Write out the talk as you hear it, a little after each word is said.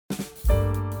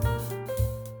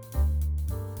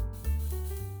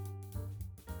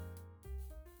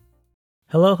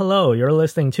Hello, hello. You're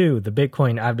listening to the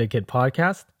Bitcoin Advocate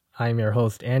podcast. I'm your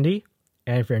host, Andy.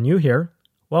 And if you're new here,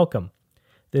 welcome.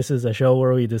 This is a show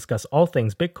where we discuss all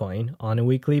things Bitcoin on a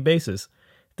weekly basis.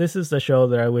 This is the show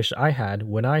that I wish I had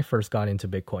when I first got into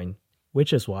Bitcoin,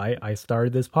 which is why I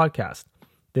started this podcast.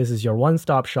 This is your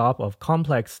one-stop shop of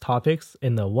complex topics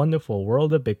in the wonderful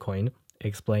world of Bitcoin,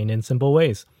 explained in simple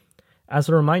ways. As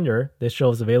a reminder, this show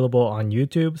is available on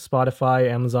YouTube, Spotify,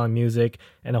 Amazon Music,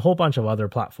 and a whole bunch of other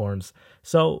platforms.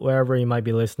 So wherever you might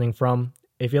be listening from,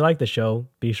 if you like the show,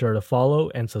 be sure to follow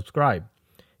and subscribe.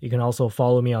 You can also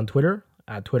follow me on Twitter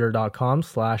at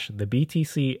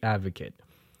twitter.com/thebtcadvocate.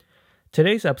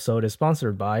 Today's episode is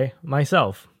sponsored by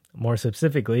myself. More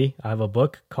specifically, I have a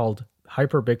book called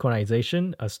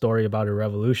Hyper-Bitcoinization, A Story About a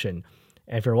Revolution.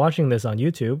 And if you're watching this on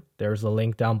YouTube, there's a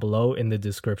link down below in the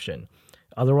description.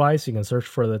 Otherwise, you can search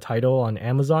for the title on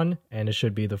Amazon and it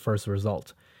should be the first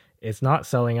result. It's not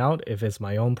selling out if it's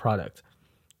my own product.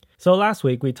 So last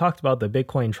week, we talked about the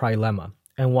Bitcoin trilemma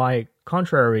and why,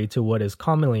 contrary to what is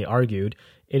commonly argued,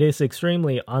 it is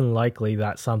extremely unlikely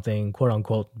that something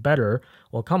quote-unquote better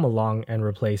will come along and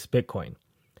replace Bitcoin.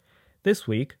 This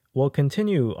week, we'll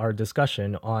continue our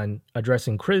discussion on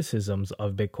addressing criticisms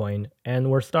of Bitcoin, and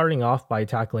we're starting off by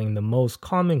tackling the most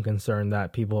common concern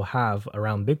that people have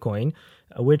around Bitcoin,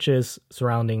 which is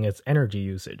surrounding its energy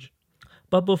usage.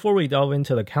 But before we delve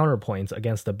into the counterpoints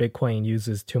against the Bitcoin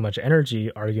uses too much energy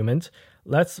argument,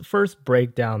 let's first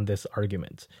break down this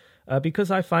argument. Because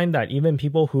I find that even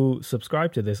people who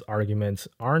subscribe to this argument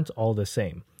aren't all the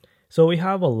same. So we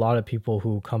have a lot of people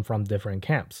who come from different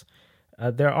camps.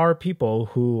 There are people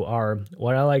who are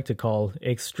what I like to call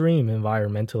extreme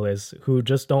environmentalists who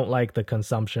just don't like the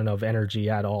consumption of energy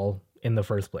at all in the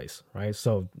first place, right?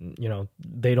 So,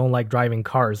 they don't like driving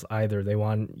cars either. They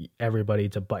want everybody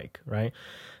to bike, right?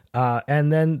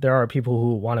 And then there are people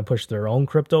who want to push their own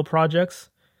crypto projects.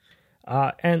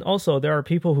 And also there are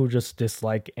people who just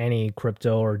dislike any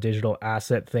crypto or digital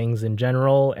asset things in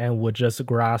general and would just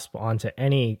grasp onto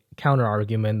any counter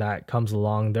argument that comes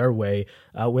along their way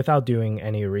without doing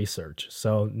any research.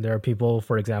 So there are people,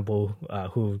 for example,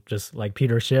 who just like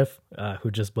Peter Schiff, who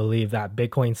just believe that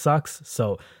Bitcoin sucks.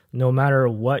 So no matter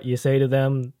what you say to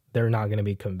them, they're not going to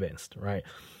be convinced, right?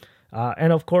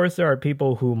 And of course, there are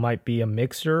people who might be a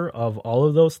mixture of all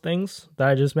of those things that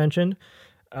I just mentioned.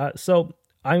 So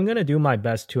I'm going to do my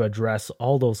best to address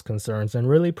all those concerns and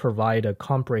really provide a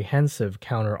comprehensive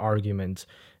counter-argument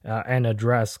and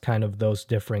address kind of those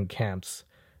different camps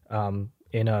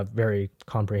in a very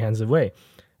comprehensive way.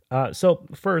 So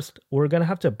first, we're going to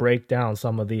have to break down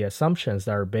some of the assumptions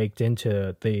that are baked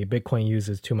into the Bitcoin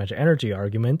uses too much energy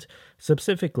argument.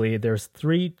 Specifically, there's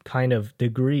three kind of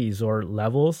degrees or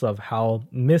levels of how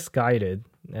misguided,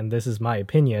 and this is my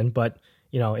opinion, but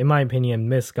in my opinion,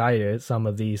 misguided some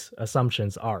of these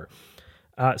assumptions are.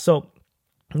 So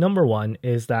number one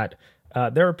is that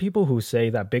there are people who say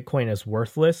that Bitcoin is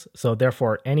worthless, so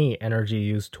therefore any energy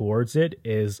used towards it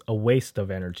is a waste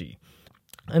of energy.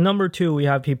 And number two, we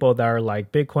have people that are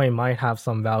like, Bitcoin might have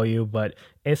some value, but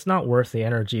it's not worth the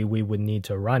energy we would need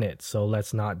to run it, so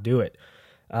let's not do it.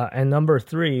 And number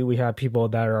three, we have people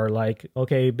that are like,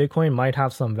 okay, Bitcoin might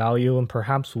have some value and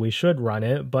perhaps we should run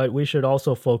it, but we should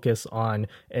also focus on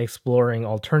exploring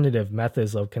alternative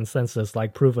methods of consensus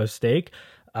like proof of stake,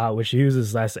 which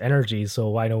uses less energy. So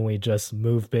why don't we just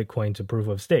move Bitcoin to proof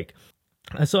of stake?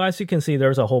 So as you can see,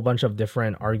 there's a whole bunch of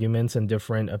different arguments and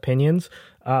different opinions.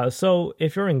 So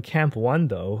if you're in camp one,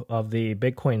 though, of the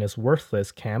Bitcoin is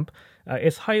worthless camp,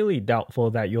 it's highly doubtful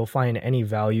that you'll find any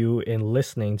value in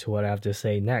listening to what I have to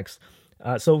say next.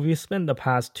 So we spent the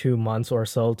past 2 months or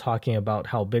so talking about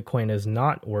how Bitcoin is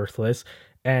not worthless.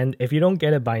 And if you don't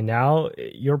get it by now,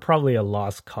 you're probably a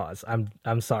lost cause.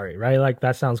 I'm sorry, right? Like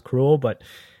that sounds cruel, but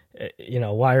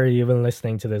why are you even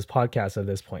listening to this podcast at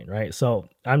this point, right? So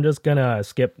I'm just gonna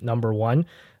skip number one.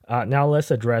 Now let's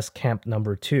address camp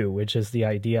number two, which is the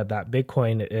idea that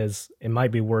Bitcoin it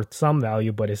might be worth some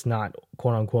value, but it's not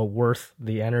quote unquote worth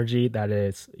the energy that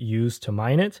it's used to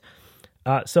mine it.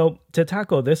 So to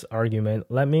tackle this argument,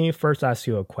 let me first ask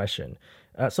you a question.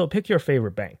 So pick your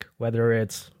favorite bank, whether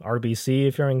it's RBC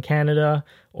if you're in Canada,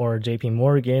 or JP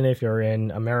Morgan if you're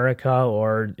in America,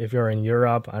 or if you're in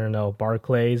Europe, I don't know,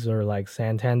 Barclays or like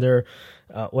Santander,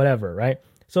 whatever, right?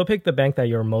 So pick the bank that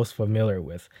you're most familiar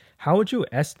with. How would you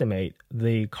estimate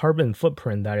the carbon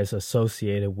footprint that is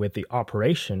associated with the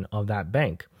operation of that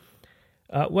bank?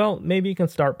 Well, maybe you can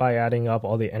start by adding up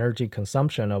all the energy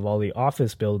consumption of all the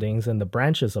office buildings and the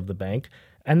branches of the bank,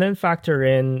 and then factor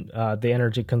in the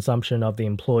energy consumption of the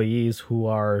employees who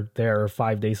are there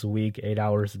 5 days a week, 8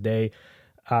 hours a day.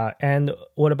 And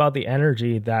what about the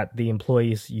energy that the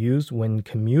employees use when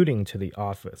commuting to the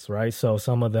office, right? So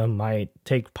some of them might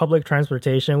take public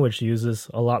transportation, which uses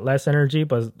a lot less energy,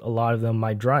 but a lot of them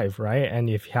might drive, right? And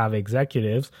if you have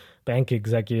executives, bank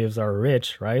executives are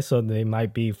rich, right? So they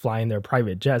might be flying their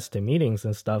private jets to meetings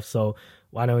and stuff. So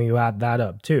why don't you add that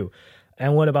up too?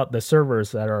 And what about the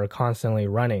servers that are constantly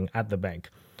running at the bank?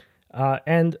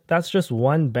 And that's just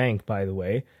one bank, by the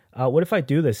way. What if I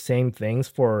do the same things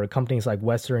for companies like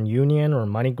Western Union or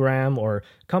MoneyGram or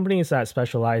companies that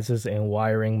specializes in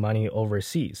wiring money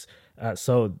overseas?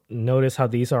 So notice how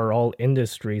these are all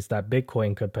industries that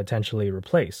Bitcoin could potentially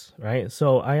replace, right?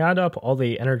 So I add up all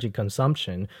the energy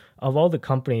consumption of all the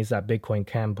companies that Bitcoin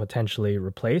can potentially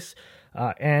replace.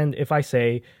 And if I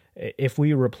say, if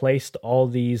we replaced all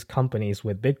these companies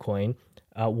with Bitcoin,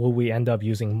 will we end up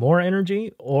using more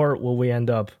energy or will we end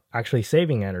up actually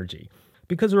saving energy?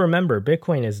 Because remember,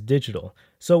 Bitcoin is digital.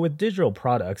 So with digital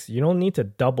products, you don't need to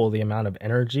double the amount of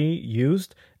energy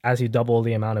used as you double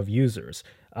the amount of users.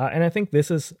 And I think this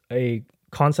is a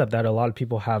concept that a lot of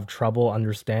people have trouble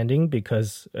understanding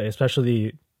because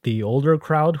especially the older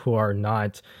crowd who are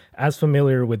not as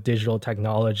familiar with digital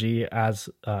technology as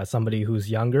somebody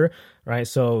who's younger, right?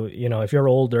 So, if you're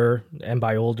older, and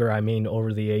by older, I mean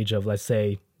over the age of, let's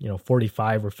say,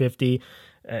 45 or 50,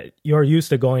 you're used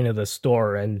to going to the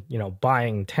store and,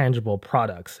 buying tangible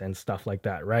products and stuff like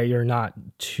that, right? You're not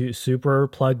too super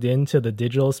plugged into the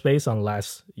digital space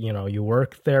unless, you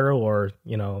work there or,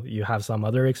 you have some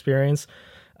other experience.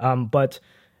 But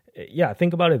yeah,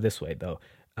 think about it this way, though.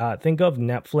 Think of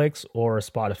Netflix or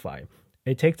Spotify.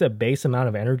 It takes a base amount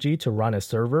of energy to run a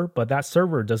server, but that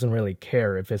server doesn't really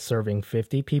care if it's serving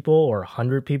 50 people or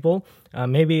 100 people.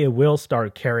 Maybe it will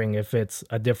start caring if it's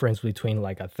a difference between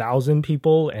like 1,000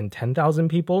 people and 10,000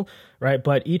 people, right?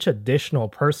 But each additional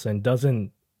person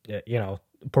doesn't,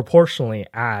 proportionally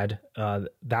add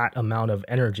that amount of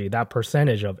energy, that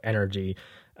percentage of energy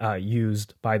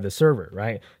used by the server,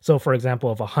 right? So for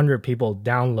example, if 100 people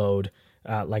download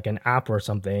like an app or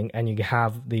something, and you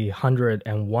have the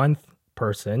 101st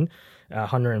person,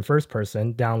 101st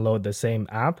person download the same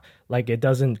app, like it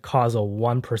doesn't cause a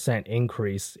 1%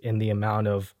 increase in the amount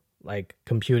of like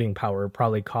computing power. It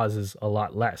probably causes a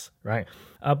lot less, right?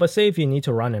 But say if you need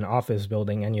to run an office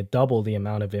building and you double the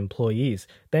amount of employees,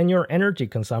 then your energy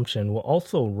consumption will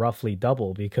also roughly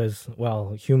double because,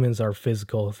 well, humans are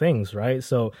physical things, right?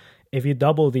 So if you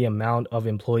double the amount of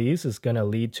employees, it's going to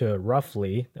lead to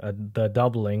roughly the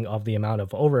doubling of the amount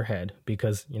of overhead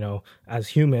because, as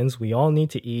humans, we all need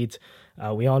to eat,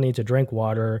 we all need to drink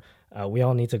water, we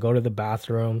all need to go to the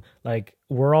bathroom. Like,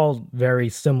 we're all very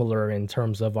similar in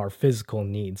terms of our physical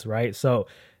needs, right? So,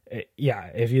 yeah,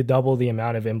 if you double the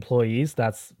amount of employees,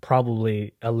 that's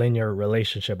probably a linear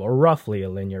relationship or roughly a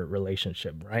linear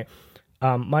relationship, right?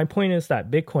 My point is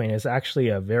that Bitcoin is actually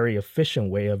a very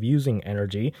efficient way of using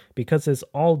energy because it's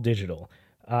all digital.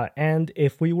 And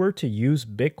if we were to use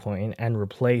Bitcoin and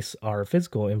replace our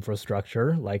physical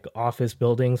infrastructure, like office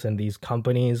buildings and these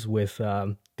companies with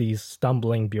these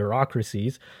stumbling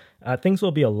bureaucracies, things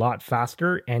will be a lot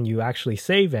faster and you actually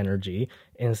save energy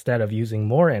instead of using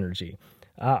more energy.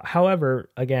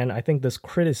 However, again, I think this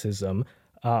criticism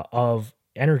of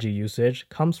energy usage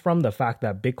comes from the fact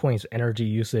that Bitcoin's energy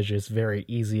usage is very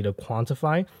easy to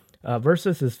quantify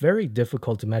versus it's very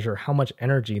difficult to measure how much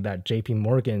energy that JP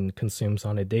Morgan consumes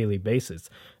on a daily basis.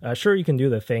 Sure, you can do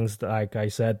the things like I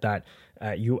said that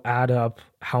you add up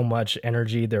how much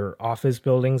energy their office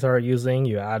buildings are using,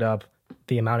 you add up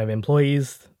the amount of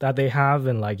employees that they have,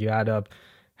 and like you add up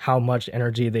how much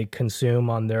energy they consume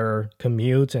on their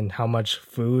commute and how much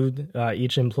food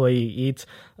each employee eats.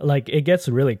 Like, it gets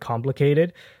really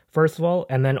complicated, first of all.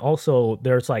 And then also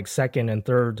there's like second and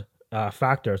third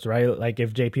factors, right? Like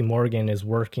if JP Morgan is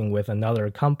working with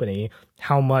another company,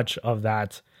 how much of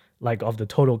that, like of the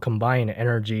total combined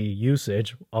energy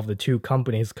usage of the two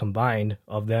companies combined,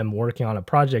 of them working on a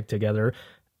project together,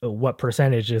 what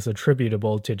percentage is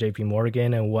attributable to JP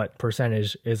Morgan and what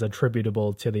percentage is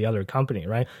attributable to the other company,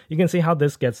 right? You can see how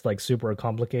this gets like super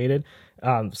complicated.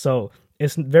 So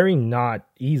it's very not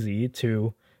easy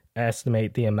to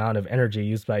estimate the amount of energy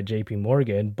used by JP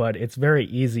Morgan, but it's very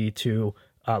easy to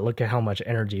look at how much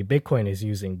energy Bitcoin is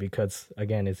using because,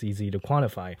 again, it's easy to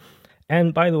quantify.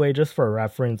 And by the way, just for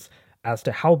reference, as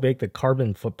to how big the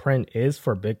carbon footprint is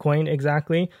for Bitcoin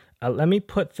exactly, let me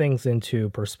put things into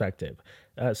perspective.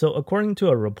 So according to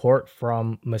a report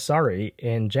from Masari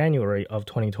in January of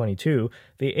 2022,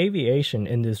 the aviation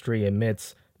industry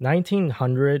emits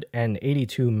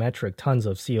 1,982 metric tons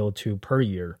of CO2 per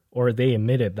year, or they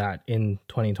emitted that in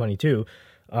 2022,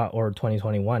 or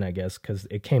 2021, I guess, because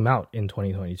it came out in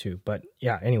 2022. But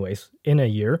yeah, anyways, in a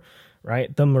year,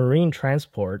 right, the marine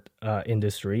transport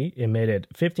industry emitted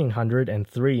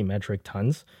 1,503 metric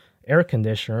tons, air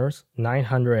conditioners,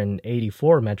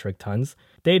 984 metric tons,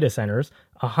 data centers,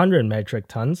 100 metric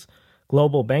tons,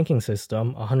 global banking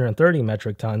system, 130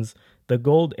 metric tons, the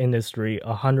gold industry,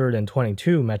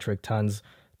 122 metric tons,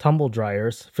 tumble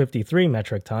dryers, 53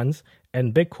 metric tons,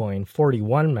 and Bitcoin,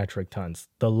 41 metric tons,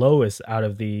 the lowest out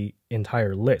of the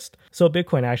entire list. So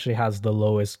Bitcoin actually has the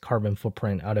lowest carbon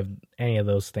footprint out of any of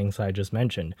those things I just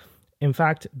mentioned. In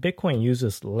fact, Bitcoin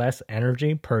uses less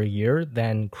energy per year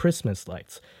than Christmas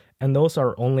lights, and those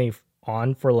are only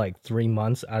on for like 3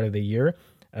 months out of the year.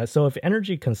 So if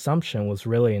energy consumption was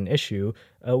really an issue,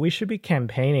 we should be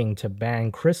campaigning to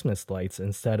ban Christmas lights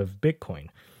instead of Bitcoin.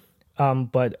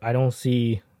 But I don't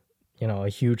see a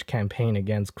huge campaign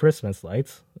against Christmas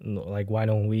lights. Like, why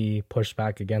don't we push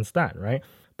back against that, right?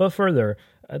 But further,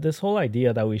 this whole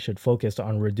idea that we should focus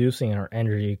on reducing our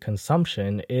energy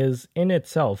consumption is in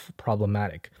itself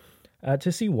problematic.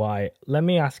 To see why, let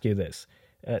me ask you this.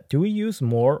 Do we use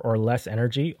more or less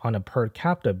energy on a per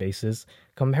capita basis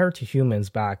compared to humans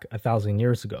back 1,000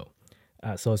 years ago?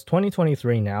 So it's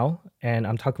 2023 now, and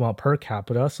I'm talking about per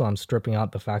capita, so I'm stripping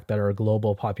out the fact that our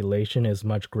global population is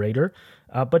much greater.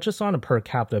 But just on a per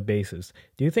capita basis,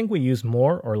 do you think we use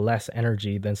more or less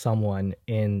energy than someone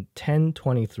in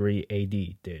 1023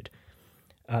 AD did?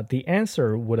 The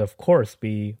answer would, of course,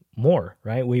 be more,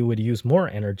 right? We would use more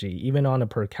energy, even on a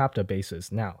per capita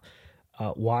basis now.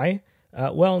 Why?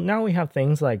 Well, now we have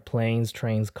things like planes,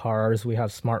 trains, cars, we have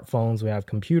smartphones, we have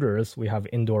computers, we have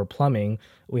indoor plumbing,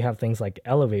 we have things like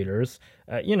elevators,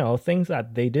 things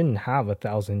that they didn't have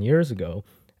 1,000 years ago.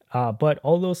 But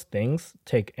all those things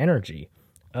take energy.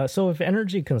 So if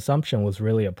energy consumption was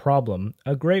really a problem,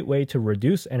 a great way to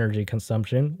reduce energy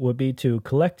consumption would be to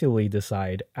collectively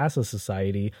decide as a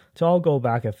society to all go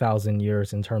back 1,000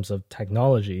 years in terms of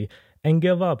technology and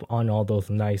give up on all those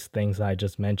nice things I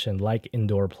just mentioned, like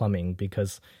indoor plumbing,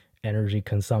 because energy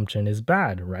consumption is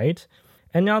bad, right?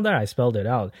 And now that I spelled it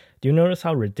out, do you notice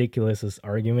how ridiculous this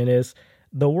argument is?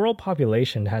 The world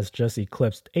population has just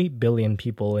eclipsed 8 billion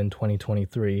people in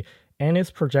 2023, and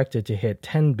is projected to hit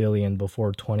 10 billion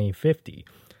before 2050.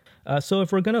 So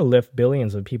if we're going to lift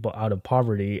billions of people out of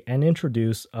poverty and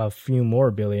introduce a few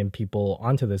more billion people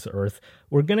onto this earth,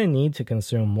 we're going to need to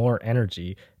consume more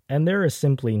energy, and there is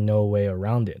simply no way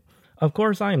around it. Of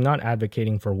course, I am not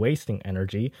advocating for wasting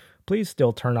energy. Please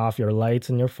still turn off your lights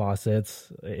and your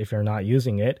faucets if you're not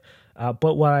using it.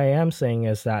 But what I am saying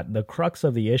is that the crux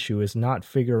of the issue is not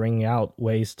figuring out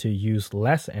ways to use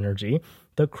less energy.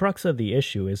 The crux of the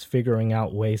issue is figuring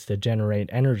out ways to generate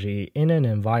energy in an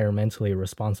environmentally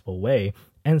responsible way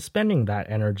and spending that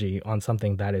energy on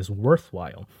something that is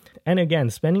worthwhile. And again,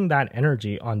 spending that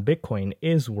energy on Bitcoin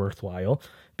is worthwhile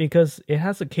because it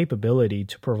has the capability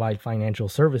to provide financial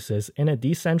services in a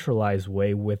decentralized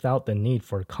way without the need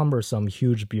for cumbersome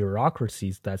huge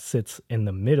bureaucracies that sits in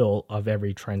the middle of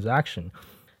every transaction.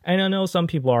 And I know some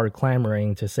people are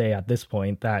clamoring to say at this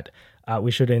point that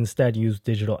we should instead use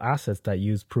digital assets that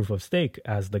use proof of stake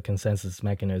as the consensus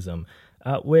mechanism,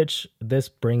 which this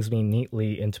brings me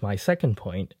neatly into my second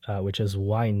point, which is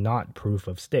why not proof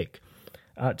of stake?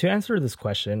 To answer this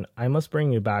question, I must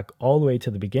bring you back all the way to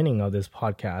the beginning of this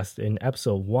podcast in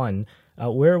episode 1,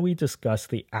 where we discussed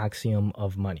the axiom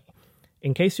of money.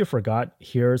 In case you forgot,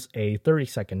 here's a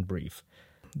 30-second brief.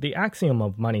 The axiom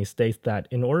of money states that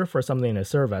in order for something to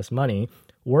serve as money,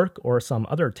 work or some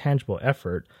other tangible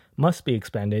effort must be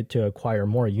expended to acquire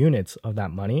more units of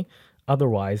that money,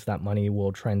 otherwise that money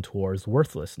will trend towards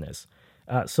worthlessness.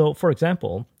 So, for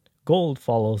example, gold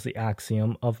follows the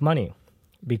axiom of money,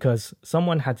 because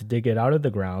someone had to dig it out of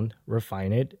the ground,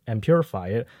 refine it, and purify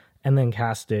it, and then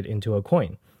cast it into a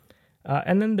coin.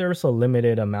 And then there's a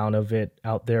limited amount of it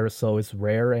out there, so it's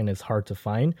rare and it's hard to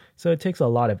find, so it takes a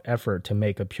lot of effort to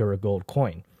make a pure gold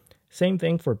coin. Same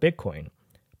thing for Bitcoin.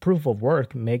 Proof of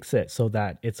work makes it so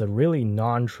that it's a really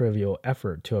non-trivial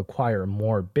effort to acquire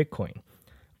more Bitcoin.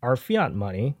 Our fiat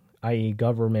money, i.e.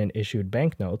 government-issued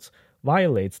banknotes,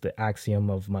 violates the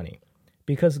axiom of money,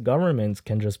 because governments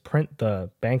can just print the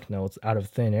banknotes out of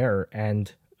thin air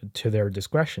and to their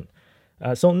discretion.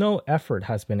 So no effort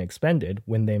has been expended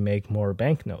when they make more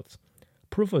banknotes.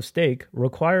 Proof of stake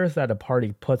requires that a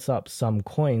party puts up some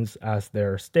coins as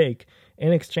their stake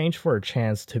in exchange for a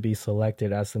chance to be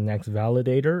selected as the next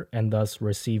validator and thus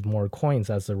receive more coins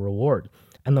as a reward.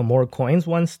 And the more coins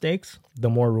one stakes, the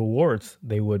more rewards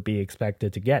they would be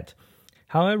expected to get.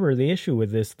 However, the issue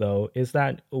with this, though, is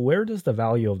that where does the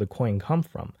value of the coin come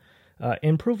from?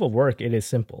 In proof of work, it is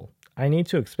simple. I need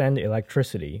to expend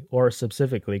electricity, or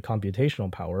specifically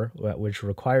computational power, which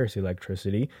requires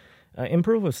electricity. In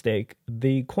proof of stake,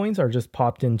 the coins are just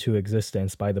popped into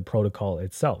existence by the protocol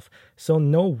itself, so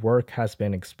no work has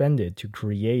been expended to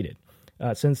create it.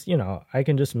 Since, I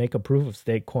can just make a proof of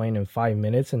stake coin in 5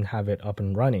 minutes and have it up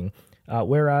and running.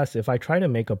 Whereas if I try to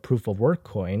make a proof of work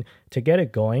coin, to get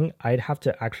it going, I'd have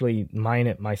to actually mine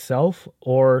it myself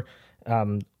or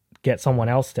get someone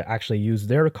else to actually use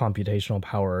their computational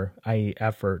power, i.e.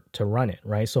 effort, to run it,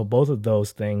 right? So both of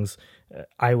those things,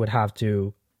 I would have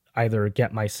to either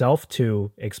get myself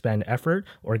to expend effort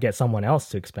or get someone else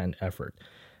to expend effort.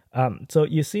 So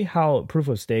you see how proof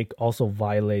of stake also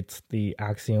violates the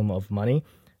axiom of money.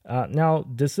 Now,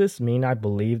 does this mean I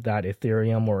believe that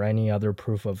Ethereum or any other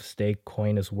proof of stake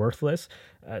coin is worthless?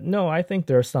 No, I think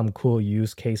there are some cool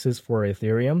use cases for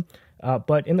Ethereum.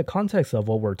 But in the context of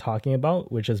what we're talking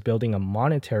about, which is building a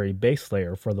monetary base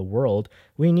layer for the world,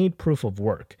 we need proof of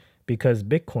work because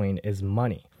Bitcoin is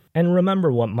money. And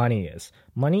remember what money is.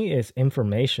 Money is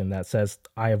information that says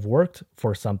I have worked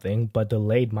for something but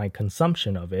delayed my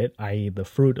consumption of it, i.e. the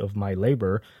fruit of my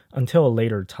labor, until a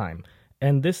later time.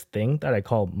 And this thing that I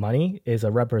call money is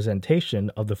a representation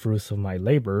of the fruits of my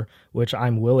labor, which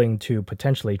I'm willing to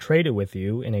potentially trade it with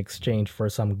you in exchange for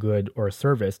some good or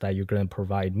service that you're going to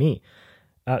provide me.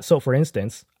 So for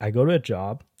instance, I go to a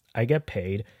job, I get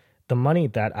paid. The money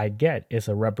that I get is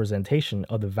a representation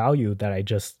of the value that I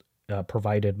just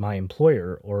provided my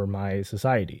employer or my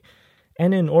society.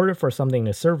 And in order for something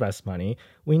to serve as money,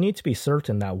 we need to be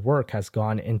certain that work has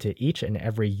gone into each and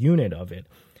every unit of it.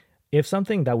 If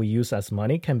something that we use as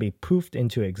money can be poofed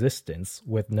into existence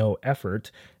with no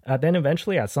effort, then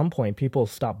eventually at some point people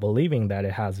stop believing that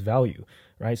it has value,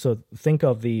 right? So think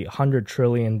of the $100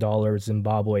 trillion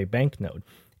Zimbabwe banknote.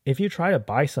 If you try to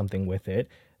buy something with it,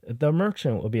 the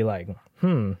merchant will be like,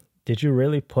 did you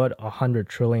really put $100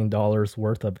 trillion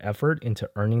worth of effort into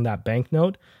earning that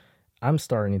banknote? I'm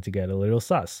starting to get a little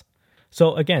sus.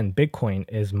 So again, Bitcoin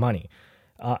is money,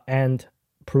 and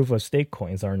proof of stake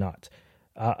coins are not.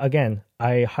 Again,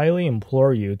 I highly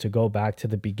implore you to go back to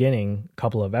the beginning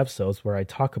couple of episodes where I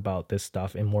talk about this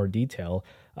stuff in more detail,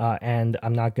 and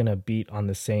I'm not going to beat on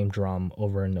the same drum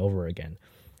over and over again.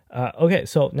 Okay,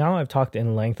 so now I've talked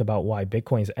in length about why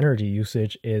Bitcoin's energy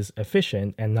usage is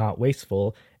efficient and not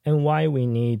wasteful, and why we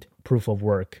need proof of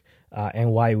work,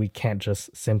 and why we can't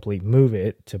just simply move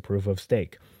it to proof of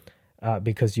stake.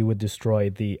 Because you would destroy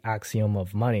the axiom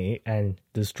of money and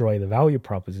destroy the value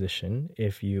proposition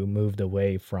if you moved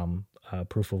away from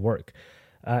proof of work.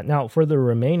 Now, for the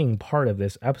remaining part of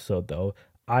this episode, though,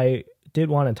 I did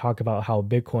want to talk about how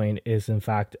Bitcoin is, in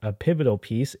fact, a pivotal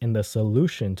piece in the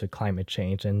solution to climate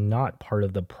change and not part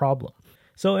of the problem.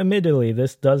 So admittedly,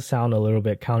 this does sound a little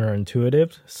bit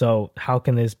counterintuitive. So how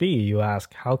can this be, you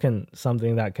ask? How can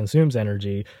something that consumes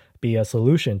energy be a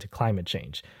solution to climate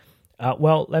change?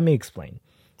 Well, let me explain.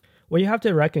 What you have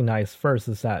to recognize first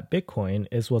is that Bitcoin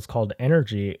is what's called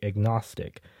energy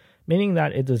agnostic, meaning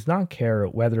that it does not care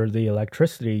whether the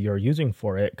electricity you're using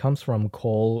for it comes from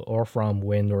coal or from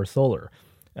wind or solar.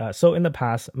 So in the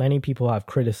past, many people have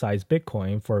criticized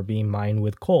Bitcoin for being mined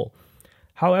with coal.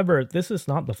 However, this is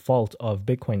not the fault of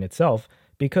Bitcoin itself,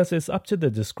 because it's up to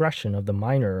the discretion of the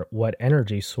miner what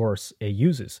energy source it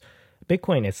uses.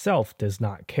 Bitcoin itself does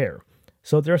not care.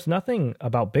 So there's nothing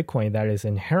about Bitcoin that is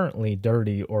inherently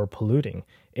dirty or polluting.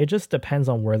 It just depends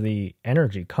on where the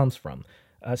energy comes from.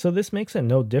 So this makes it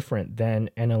no different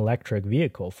than an electric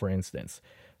vehicle, for instance.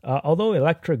 Although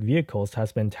electric vehicles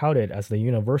has been touted as the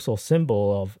universal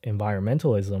symbol of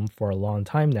environmentalism for a long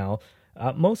time now,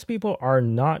 most people are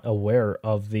not aware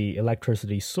of the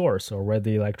electricity source or where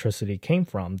the electricity came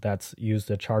from that's used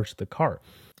to charge the car.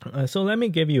 So let me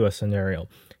give you a scenario.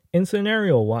 In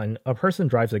scenario 1, a person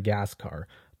drives a gas car,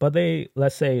 but they,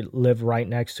 let's say, live right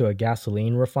next to a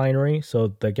gasoline refinery,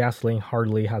 so the gasoline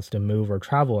hardly has to move or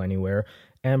travel anywhere,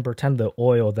 and pretend the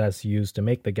oil that's used to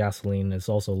make the gasoline is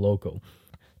also local.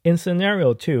 In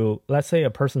scenario 2, let's say a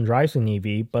person drives an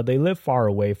EV, but they live far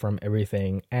away from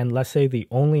everything, and let's say the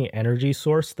only energy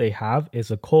source they have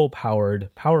is a coal-powered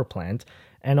power plant,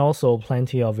 and also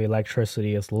plenty of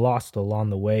electricity is lost along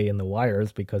the way in the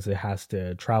wires because it has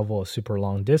to travel a super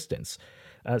long distance.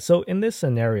 So in this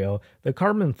scenario, the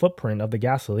carbon footprint of the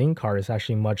gasoline car is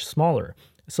actually much smaller.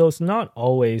 So it's not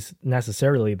always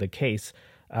necessarily the case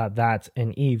that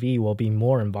an EV will be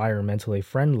more environmentally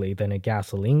friendly than a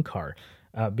gasoline car.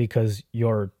 Because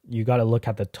you got to look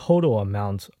at the total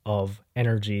amount of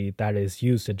energy that is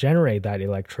used to generate that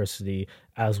electricity,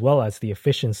 as well as the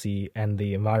efficiency and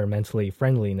the environmentally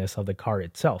friendliness of the car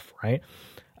itself, right?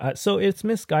 So it's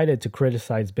misguided to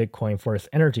criticize Bitcoin for its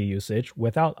energy usage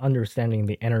without understanding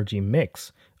the energy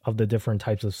mix of the different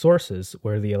types of sources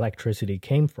where the electricity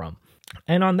came from.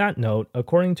 And on that note,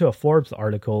 according to a Forbes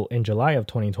article in July of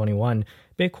 2021,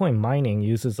 Bitcoin mining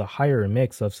uses a higher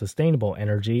mix of sustainable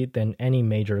energy than any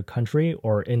major country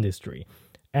or industry.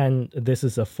 And this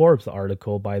is a Forbes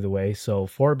article, by the way, so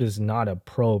Forbes is not a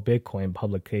pro-Bitcoin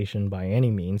publication by any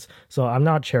means, so I'm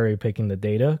not cherry-picking the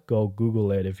data. Go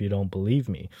Google it if you don't believe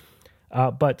me.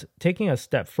 But taking a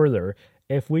step further,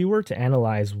 if we were to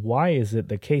analyze why is it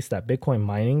the case that Bitcoin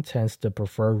mining tends to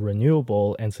prefer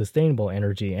renewable and sustainable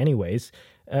energy anyways,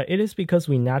 it is because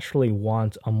we naturally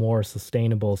want a more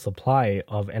sustainable supply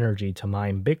of energy to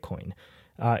mine Bitcoin.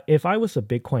 If I was a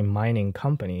Bitcoin mining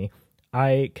company,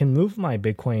 I can move my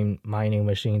Bitcoin mining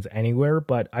machines anywhere,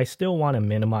 but I still want to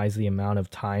minimize the amount of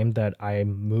time that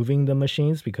I'm moving the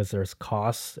machines because there's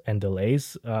costs and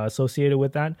delays associated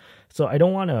with that. So I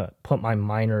don't want to put my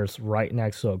miners right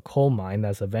next to a coal mine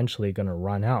that's eventually going to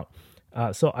run out.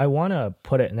 So I want to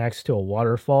put it next to a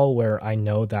waterfall where I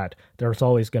know that there's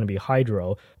always going to be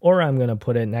hydro, or I'm going to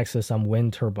put it next to some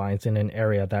wind turbines in an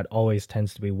area that always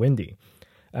tends to be windy.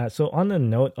 So on the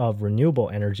note of renewable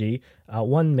energy,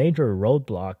 one major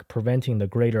roadblock preventing the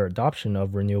greater adoption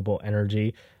of renewable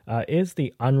energy is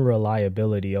the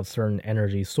unreliability of certain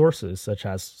energy sources, such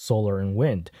as solar and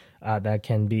wind, that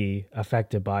can be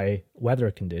affected by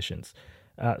weather conditions.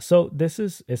 So this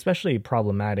is especially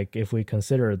problematic if we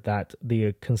consider that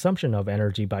the consumption of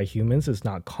energy by humans is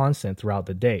not constant throughout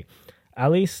the day.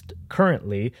 At least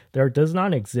currently, there does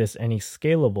not exist any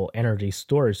scalable energy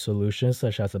storage solution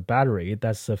such as a battery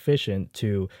that's sufficient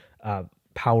to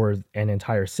power an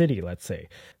entire city, let's say.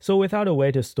 So without a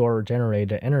way to store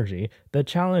generated energy, the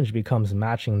challenge becomes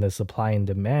matching the supply and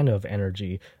demand of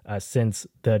energy since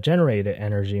the generated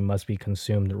energy must be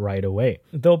consumed right away.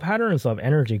 Though patterns of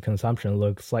energy consumption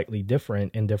look slightly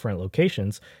different in different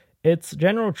locations, its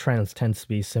general trends tend to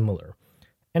be similar.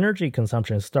 Energy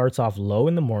consumption starts off low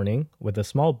in the morning with a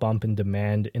small bump in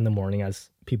demand in the morning as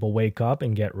people wake up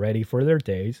and get ready for their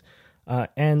days.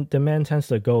 And demand tends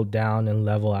to go down and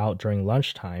level out during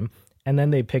lunchtime. And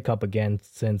then they pick up again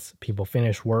since people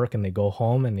finish work and they go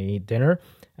home and they eat dinner.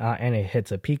 And it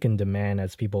hits a peak in demand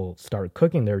as people start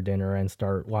cooking their dinner and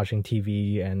start watching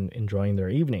TV and enjoying their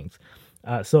evenings.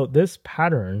 So this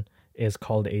pattern is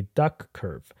called a duck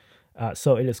curve.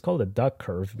 So it is called a duck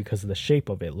curve because the shape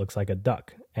of it looks like a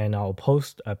duck. And I'll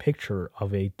post a picture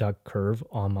of a duck curve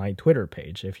on my Twitter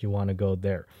page if you want to go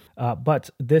there. But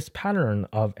this pattern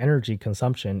of energy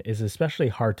consumption is especially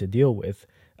hard to deal with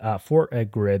for a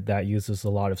grid that uses a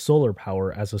lot of solar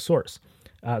power as a source.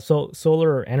 So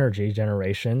solar energy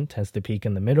generation tends to peak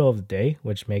in the middle of the day,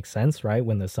 which makes sense, right,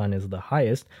 when the sun is the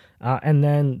highest. And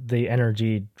then the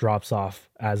energy drops off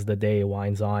as the day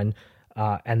winds on.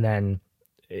 And then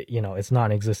it's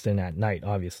non-existent at night,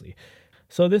 obviously.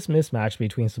 So this mismatch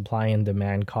between supply and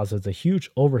demand causes a huge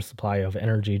oversupply of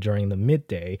energy during the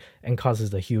midday and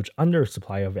causes a huge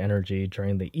undersupply of energy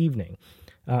during the evening.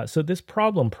 So this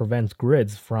problem prevents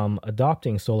grids from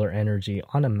adopting solar energy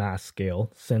on a mass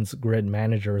scale since grid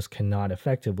managers cannot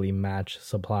effectively match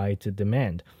supply to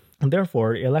demand. And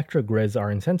therefore, electric grids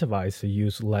are incentivized to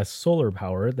use less solar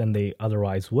power than they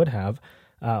otherwise would have,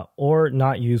 or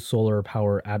not use solar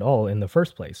power at all in the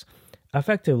first place.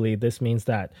 Effectively, this means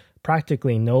that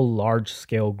practically no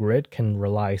large-scale grid can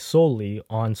rely solely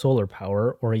on solar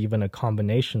power or even a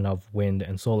combination of wind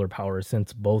and solar power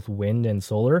since both wind and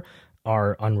solar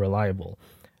are unreliable,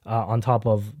 on top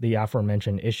of the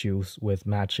aforementioned issues with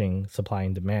matching supply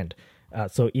and demand.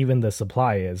 So even the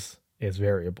supply is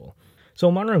variable. So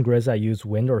modern grids that use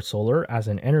wind or solar as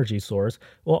an energy source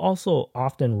will also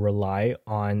often rely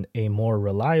on a more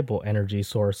reliable energy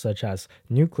source such as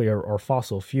nuclear or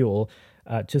fossil fuel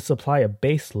to supply a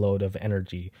base load of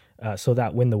energy so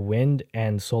that when the wind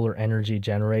and solar energy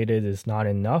generated is not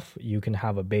enough, you can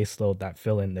have a base load that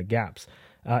fill in the gaps.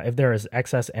 If there is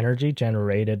excess energy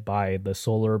generated by the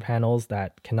solar panels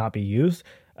that cannot be used,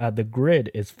 the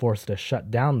grid is forced to shut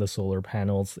down the solar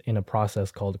panels in a process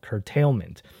called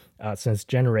curtailment. Since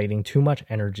generating too much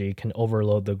energy can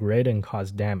overload the grid and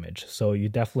cause damage. So you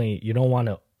don't want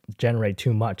to generate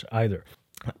too much either.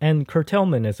 And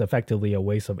curtailment is effectively a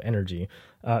waste of energy,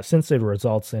 since it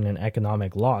results in an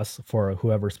economic loss for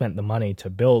whoever spent the money to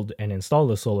build and install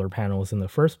the solar panels in the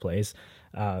first place.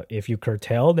 If you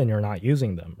curtail, then you're not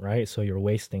using them, right? So you're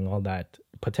wasting all that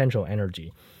potential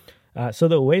energy. So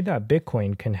the way that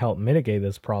Bitcoin can help mitigate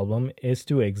this problem is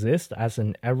to exist as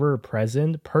an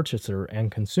ever-present purchaser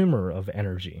and consumer of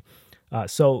energy.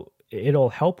 So it'll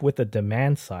help with the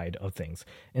demand side of things.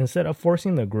 Instead of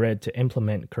forcing the grid to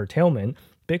implement curtailment,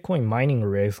 Bitcoin mining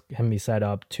rigs can be set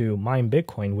up to mine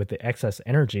Bitcoin with the excess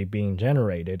energy being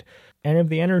generated. And if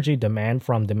the energy demand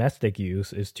from domestic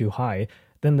use is too high,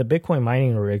 then the Bitcoin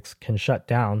mining rigs can shut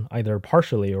down either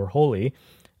partially or wholly,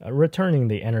 returning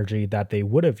the energy that they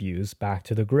would have used back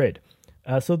to the grid.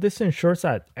 So this ensures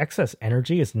that excess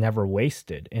energy is never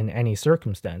wasted in any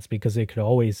circumstance because it could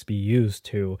always be used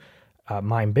to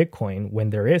mine Bitcoin when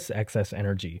there is excess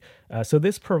energy. So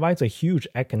this provides a huge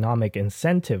economic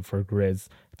incentive for grids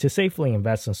to safely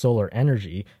invest in solar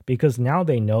energy because now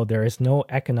they know there is no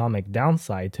economic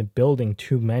downside to building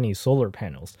too many solar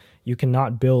panels. You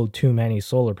cannot build too many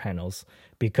solar panels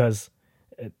because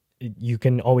you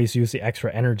can always use the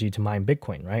extra energy to mine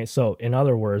Bitcoin, right? So in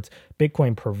other words,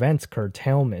 Bitcoin prevents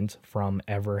curtailment from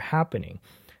ever happening.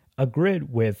 A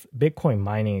grid with Bitcoin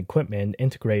mining equipment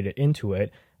integrated into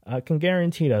it can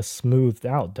guarantee a smoothed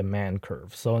out demand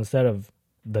curve. So instead of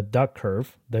the duck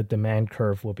curve, the demand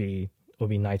curve will be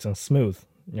nice and smooth,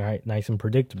 right? Nice and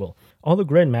predictable. All the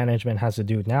grid management has to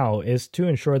do now is to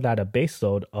ensure that a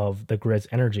baseload of the grid's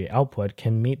energy output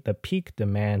can meet the peak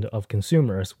demand of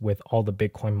consumers with all the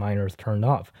Bitcoin miners turned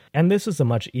off. And this is a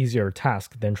much easier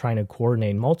task than trying to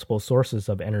coordinate multiple sources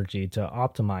of energy to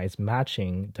optimize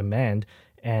matching demand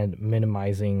and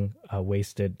minimizing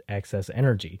wasted excess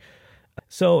energy.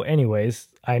 So anyways,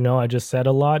 I know I just said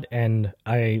a lot and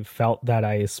I felt that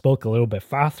I spoke a little bit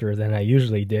faster than I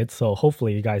usually did. So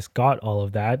hopefully you guys got all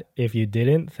of that. If you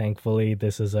didn't, thankfully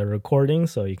this is a recording,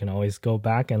 so you can always go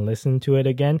back and listen to it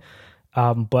again.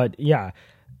 But yeah,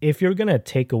 if you're going to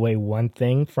take away one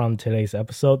thing from today's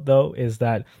episode though, is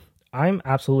that I'm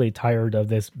absolutely tired of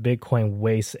this Bitcoin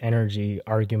wastes energy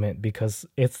argument because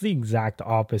it's the exact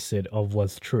opposite of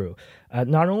what's true.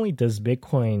 Not only does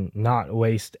Bitcoin not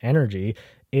waste energy,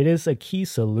 it is a key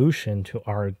solution to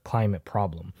our climate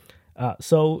problem.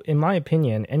 So in my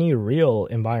opinion, any real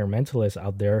environmentalists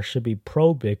out there should be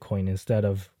pro-Bitcoin instead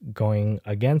of going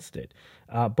against it.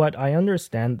 But I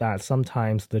understand that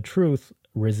sometimes the truth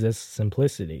resists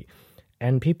simplicity.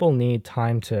 And people need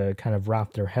time to kind of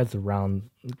wrap their heads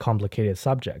around complicated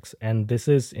subjects. And this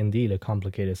is indeed a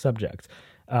complicated subject.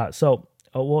 So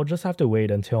we'll just have to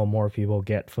wait until more people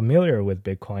get familiar with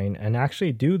Bitcoin and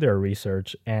actually do their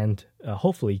research and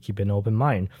hopefully keep an open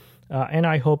mind. And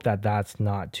I hope that that's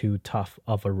not too tough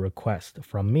of a request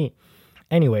from me.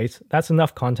 Anyways, that's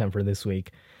enough content for this week.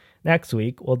 Next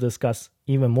week, we'll discuss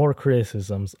even more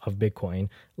criticisms of Bitcoin,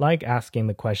 like asking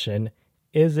the question,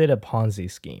 is it a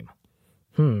Ponzi scheme?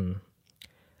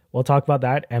 We'll talk about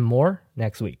that and more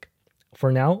next week.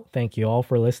 For now, thank you all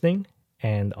for listening,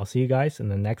 and I'll see you guys in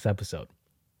the next episode.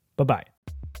 Bye-bye.